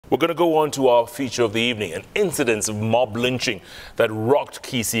We're going to go on to our feature of the evening. An incidence of mob lynching that rocked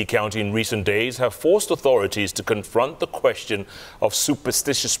Kisii County in recent days have forced authorities to confront the question of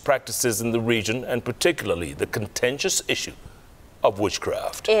superstitious practices in the region, and particularly the contentious issue of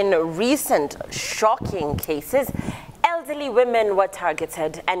witchcraft. In recent shocking cases, elderly women were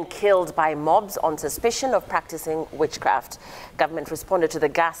targeted and killed by mobs on suspicion of practicing witchcraft. Government responded to the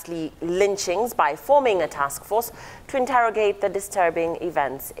ghastly lynchings by forming a task force to interrogate the disturbing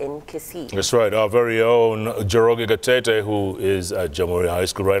events in Kisii. That's right, our very own Njoroge Gatete, who is at Jamhuri High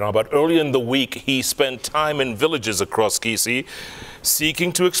School right now. But earlier in the week, he spent time in villages across Kisii,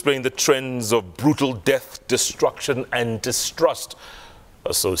 seeking to explain the trends of brutal death, destruction and distrust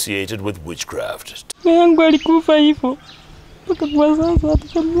associated with witchcraft.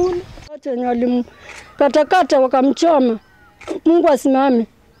 Katakata wakamchoma. Mungu asimame.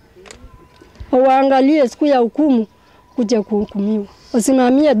 Waangalie siku ya hukumu kuja kuhukumiwa.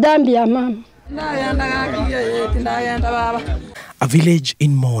 Wasimamie dhambi ya mama. A village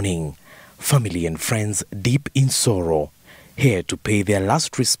in mourning, family and friends deep in sorrow, here to pay their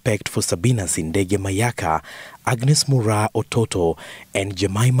last respect for Sabina Sindege Mayaka, Agnes Mura Ototo and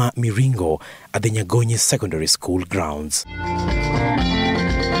Jemima Miringo at the Njoroge Secondary School grounds.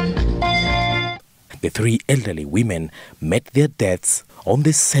 The three elderly women met their deaths on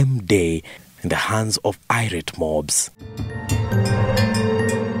the same day in the hands of irate mobs.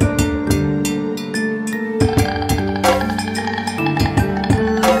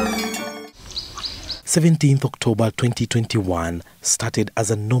 17th October 2021 started as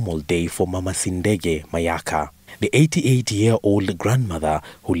a normal day for Mama Sindege Mayaka. The 88-year-old grandmother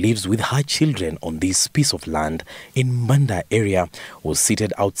who lives with her children on this piece of land in Manda area was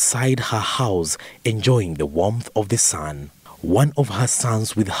seated outside her house enjoying the warmth of the sun. One of her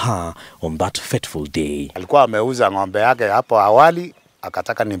sons with her on that fateful day. Alikuwa ameuza ng'ombe yake hapo awali,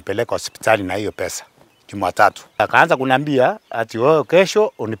 akataka nimpeleke hospitali na hiyo pesa Jumatatu. Akaanza kuniambia ati wewe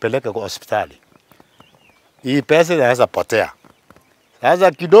kesho unipeleke kwa hospitali. Hii pesa inaweza potea.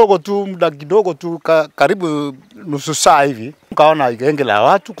 Sasa kidogo tu, muda kidogo tu, karibu nusu saa hivi, kaona genge la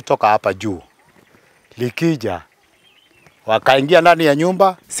watu kutoka hapa juu likija, wakaingia ndani ya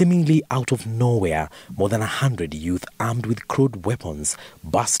nyumba. Seemingly out of nowhere, more than 100 youth armed with crude weapons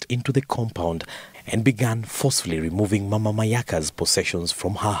burst into the compound and began forcefully removing Mama Mayaka's possessions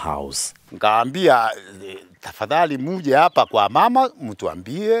from her house. Nikaambia tafadhali muje hapa kwa mama,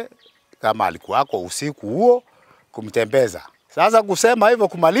 mtuambie kama alikuwako usiku huo kumtembeza. Sasa kusema hivyo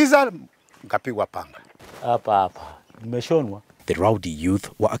kumaliza, nikapigwa panga. Hapa nimeshonwa. The rowdy youth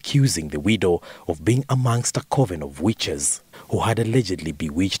were accusing the widow of being amongst a coven of witches who had allegedly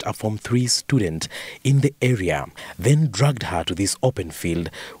bewitched a Form 3 student in the area, then dragged her to this open field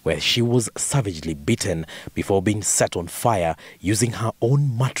where she was savagely beaten before being set on fire using her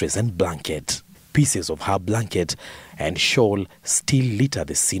own mattress and blanket. Pieces of her blanket and shawl still litter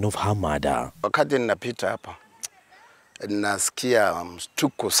the scene of her murder. Wakati ninapita hapa, nasikia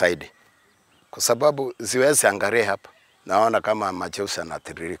mshtuko zaidi. Kwa sababu siwezi angalia hapa. Naona kama machozi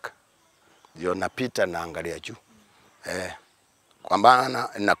yanatiririka. Ndio napita naangalia juu. Kwa maana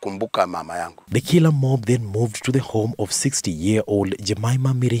nakumbuka mama yangu. The killer mob then moved to the home of 60-year-old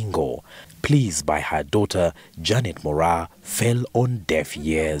Jemima Miringo. Pleased by her daughter, Janet Mora fell on deaf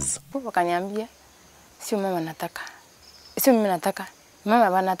ears. Wakaniambia, sio mama nataka. Sio mimi nataka. Mama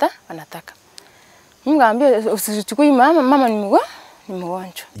wanataka. Mungaambia usichukue mama ni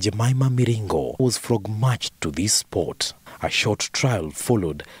mgonjwa. Jemima Miringo was frog-marched to this spot. A short trial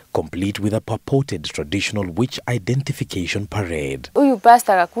followed, complete with a purported traditional witch identification parade. Huyu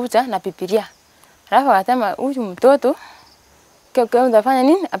pastor akakuja na Biblia. Alafu akasema huyu mtoto kama unafanya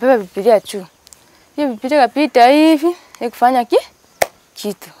nini? Apewe Biblia juu. Hiyo Biblia kapita hivi, ikufanya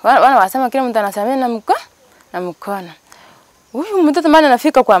kitu. Wana wasema kila mtu anasamea na mkono. Huyu mtoto maana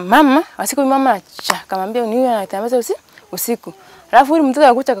anafika kwa mama, asiku mama akamwambia ni huyu anatembeza usiku. Alafu huyu mtoto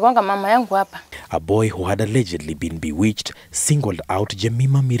akakuja akakwanga mama yangu hapa. A boy who had allegedly been bewitched singled out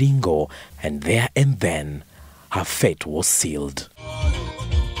Jemima Miringo, and there and then her fate was sealed.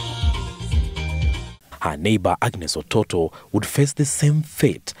 Her neighbor Agnes Ototo would face the same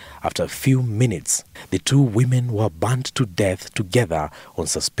fate after a few minutes. The two women were burnt to death together on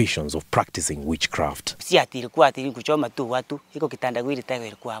suspicions of practicing witchcraft. Si ilikuwa kuchoma tu watu, iko kitandawili tayari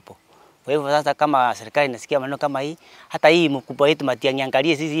ilikuwa hapo. Kwa hivyo sasa kama serikali inasikia maneno kama hii, hata hii mkubwa wetu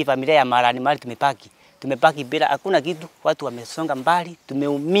Matiang'i, sisi hii familia ya Marani mali tumepaki bila hakuna kitu, watu wamesonga mbali,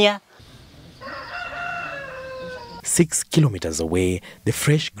 tumeumia. 6 kilometers away, the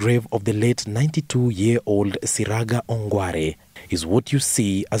fresh grave of the late 92-year-old Siraga Ongware is what you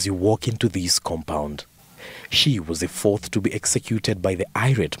see as you walk into this compound. She was the fourth to be executed by the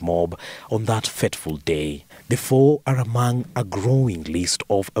irate mob on that fateful day. The four are among a growing list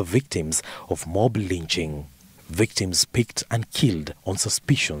of victims of mob lynching. Victims picked and killed on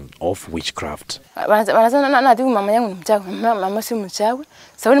suspicion of witchcraft.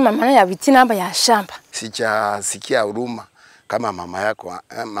 Sijasikia huruma kama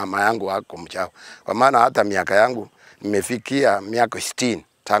mama yangu wako mchawi. Kwa maana hata miaka yangu nimefikia miaka 60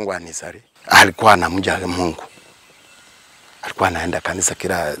 tangu anisari. Alikuwa anamjua Mungu. Alikuwa anaenda kanisa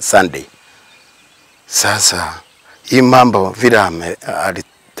kila Sunday. Sasa hii mambo vile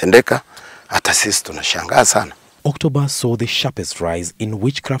alitendeka hata sisi tunashangaa sana. October saw the sharpest rise in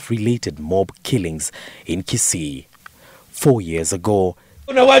witchcraft-related mob killings in Kisii. 4 years ago,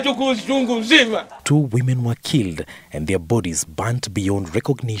 2 women were killed and their bodies burnt beyond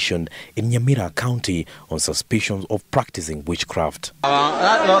recognition in Nyamira County on suspicions of practicing witchcraft.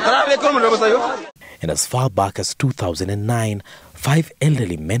 And as far back as 2009, 5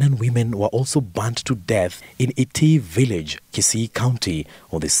 elderly men and women were also burnt to death in Iti village, Kisii County,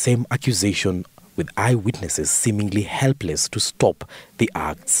 on the same accusation, with eyewitnesses seemingly helpless to stop the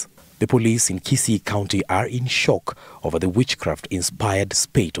acts. The police in Kisii County are in shock over the witchcraft-inspired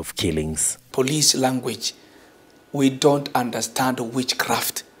spate of killings. Police language, we don't understand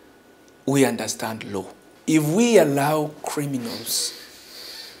witchcraft, we understand law. If we allow criminals,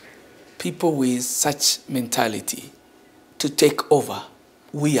 people with such mentality, to take over,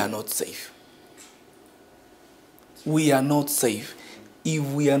 we are not safe. We are not safe if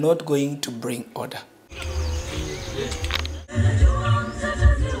we are not going to bring order.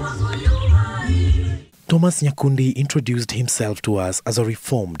 Thomas Nyakundi introduced himself to us as a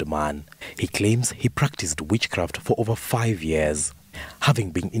reformed man. He claims he practiced witchcraft for over 5 years,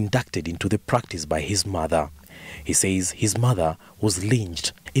 having been inducted into the practice by his mother. He says his mother was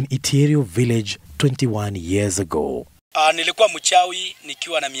lynched in Itirio village 21 years ago. Nilikuwa mchawi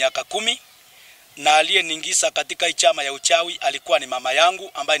nikiwa na miaka 10 na aliyeniingiza katika chama ya uchawi alikuwa ni mama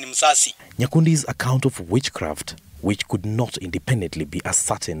yangu ambaye ni mzazi. Nyakundi's account of witchcraft, which could not independently be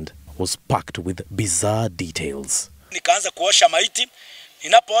ascertained, was packed with bizarre details. Nikaanza kuosha maiti.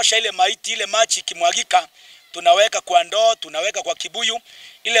 Ninapoosha ile maiti, ile maji ikimwagika, tunaweka kwa ndoo, tunaweka kwa kibuyu.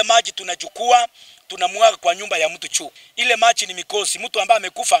 Ile maji tunachukua, tunamwaga kwa nyumba ya mtu juu. Ile maji ni mikosi. Mtu ambaye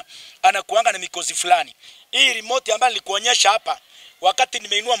amekufa anakuanga na mikosi fulani. Hii remote ambayo nilikuonyesha hapa, wakati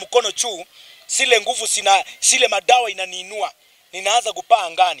nimeinua mkono juu, sile nguvu sile madawa inaniinua. Ninaanza kupaa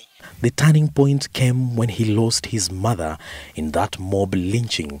angani. The turning point came when he lost his mother in that mob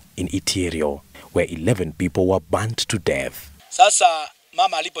lynching in Itirio, where 11 people were burnt to death. Sasa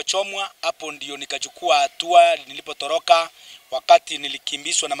mama alipochomwa, hapo ndio nikachukua hatua. Nilipotoroka, wakati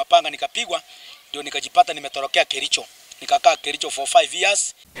nilikimbizwa na mapanga nikapigwa, ndio nikajipata nimetorokea Kericho. Nikakaa Kericho for 5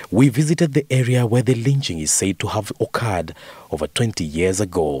 years. We visited the area where the lynching is said to have occurred over 20 years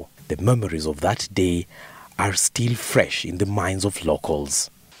ago. The memories of that day are still fresh in the minds of locals.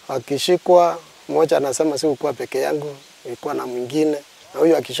 Akishikwa, mmoja anasema si ukuwa peke yangu, ilikuwa na mwingine. Na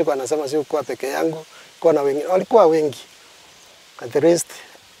huyu akishikwa anasema si ukuwa peke yangu, ilikuwa na wengine. Walikuwa wengi. At the rest,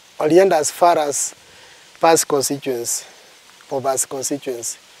 walienda as far as past constituency, Pobas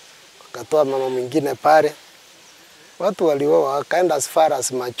constituency. Wakatoa mama mwingine pale. Watu waliuawa wakaenda as far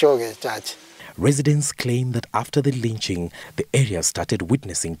as Njoroge church. Residents claim that after the lynching, the area started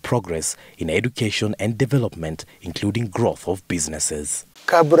witnessing progress in education and development, including growth of businesses.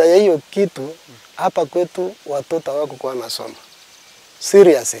 Kabla ya hiyo kitu, hapa kwetu watoto hawakuwa wanasoma.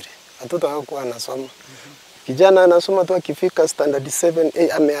 Seriously, watoto hawakuwa wanasoma. Kijana anasoma tu akifika standard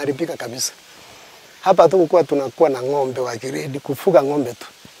 7A ameharibika kabisa. Hapa tu kulikuwa tunakuwa na ng'ombe wa grade, kufuga ng'ombe tu.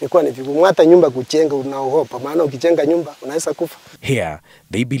 Ilikuwa ni vigumu hata nyumba kujenga unaogopa, maana ukijenga nyumba unaweza kufa. Here,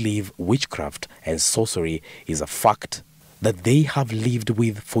 they believe witchcraft and sorcery is a fact that they have lived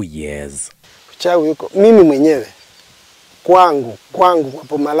with for years. Uchawi yuko mimi mwenyewe kwangu kwa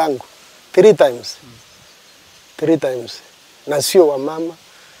boma langu 3 times. 3 times. Na sio wa mama,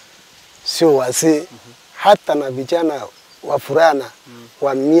 sio wazee, hata na vijana wa furana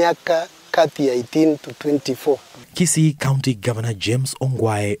wa miaka kati ya 18 to 24. Kisii County Governor James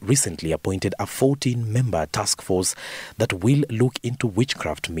Ongwae recently appointed a 14-member task force that will look into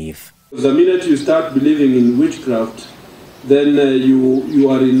witchcraft myth. The minute you start believing in witchcraft, then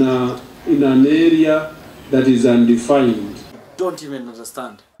you are in an area that is undefined. Don't even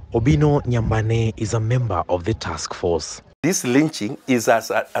understand. Obino Nyambane is a member of the task force. This lynching is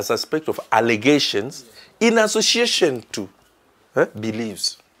as a suspect of allegations in association to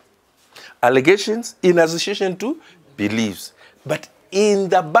beliefs. Allegations in association to beliefs. But in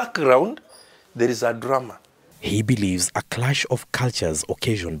the background, there is a drama. He believes a clash of cultures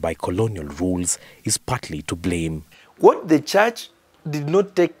occasioned by colonial rules is partly to blame. What the church did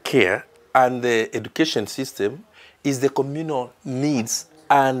not take care and the education system is the communal needs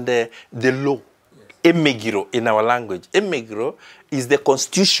and the law. Emegiro in our language. Emegiro is the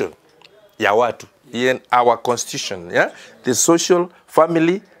constitution. Ya watu. In our constitution. Yeah? The social,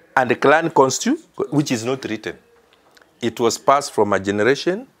 family, and the clan constitution, which is not written. It was passed from a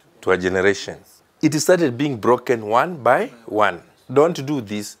generation to a generation. It started being broken one by one. Don't do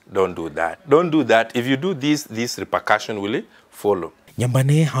this, don't do that. Don't do that. If you do this, this repercussion will follow.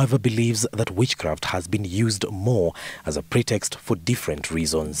 Nyambane, however, believes that witchcraft has been used more as a pretext for different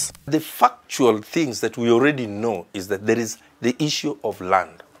reasons. The factual things that we already know is that there is the issue of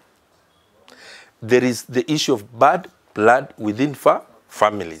land. There is the issue of bad blood within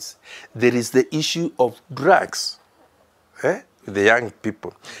families. There is the issue of drugs with the young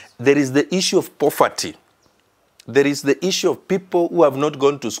people. There is the issue of poverty. There is the issue of people who have not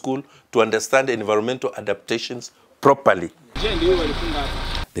gone to school to understand environmental adaptations properly.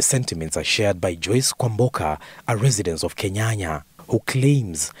 The sentiments are shared by Joyce Kwamboka, a resident of Kenyanya, who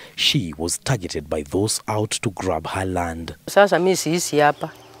claims she was targeted by those out to grab her land. Sasa mimi siisi hapa.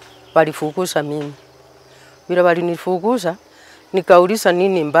 Walifukuza mimi. Bila walinifukuza, nikauliza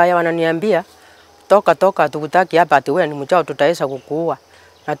nini mbaya, wananiambia toka tukutaki hapa, ati wewe ni mchao, tutaesa kukuua.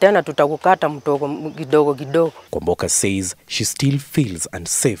 Na tena tutakukata mdogo kidogo. Kwamboka says she still feels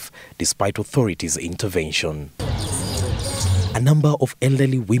unsafe despite authorities' intervention. A number of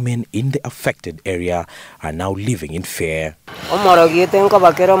elderly women in the affected area are now living in fear.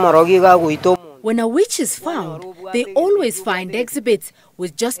 When a witch is found, they always find exhibits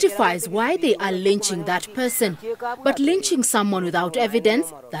which justifies why they are lynching that person. But lynching someone without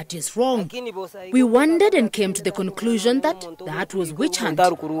evidence, that is wrong. We wondered and came to the conclusion that that was witch hunt.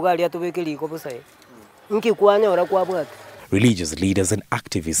 Religious leaders and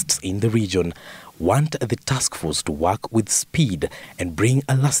activists in the region want the task force to work with speed and bring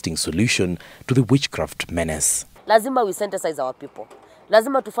a lasting solution to the witchcraft menace. Lazima we sensitize our people.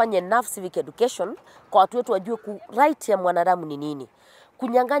 Lazima tufanye enough civic education kwa watu wetu wajue right ya mwanadamu ni nini.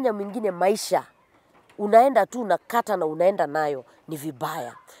 Kunyang'anya mwingine maisha, unaenda tu unakata na unaenda nayo, ni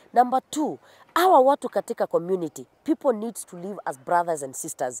vibaya. Number 2, our watu katika community, people need to live as brothers and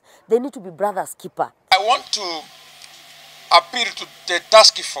sisters. They need to be brothers keeper. I want to appeal to the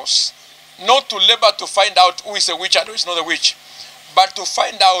task force not to labor to find out who is a witch and who is not a witch, but to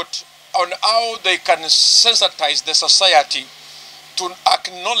find out on how they can sensitize the society to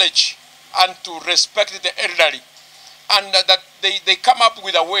acknowledge and to respect the elderly, and that they come up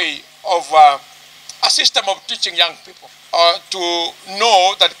with a way of a system of teaching young people to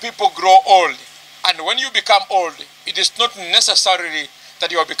know that people grow old, and when you become old, it is not necessarily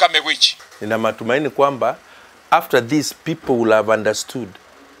that you have become a witch. Nina matumaini kwamba after this people will have understood.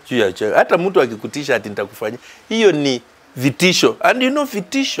 Hata mtu akikutisha ati nitakufanya, hiyo ni vitisho, and you know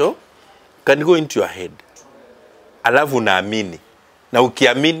vitisho can go into your head. Alafu unaamini. Na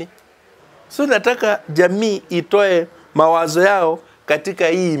ukiamini, so nataka jamii itoe mawazo yao katika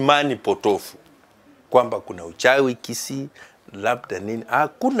hii imani potofu kwamba kuna uchawi Kisii, labda nini.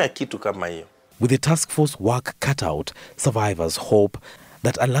 Hakuna kitu kama hiyo. With the task force work cut out, survivors hope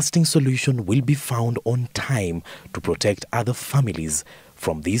that a lasting solution will be found on time to protect other families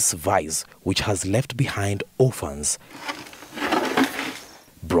from this vice which has left behind orphans,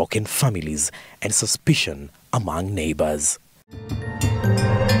 broken families, and suspicion among neighbors.